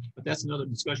 but that's another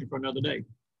discussion for another day.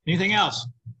 Anything else?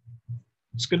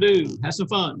 Skidoo, have some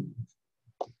fun.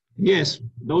 Yes,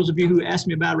 those of you who asked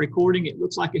me about recording, it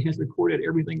looks like it has recorded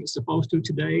everything it's supposed to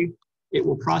today. It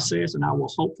will process and I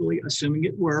will hopefully, assuming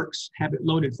it works, have it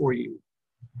loaded for you.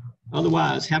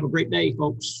 Otherwise, have a great day,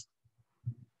 folks.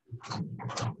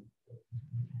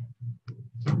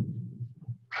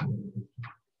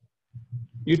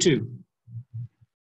 You too.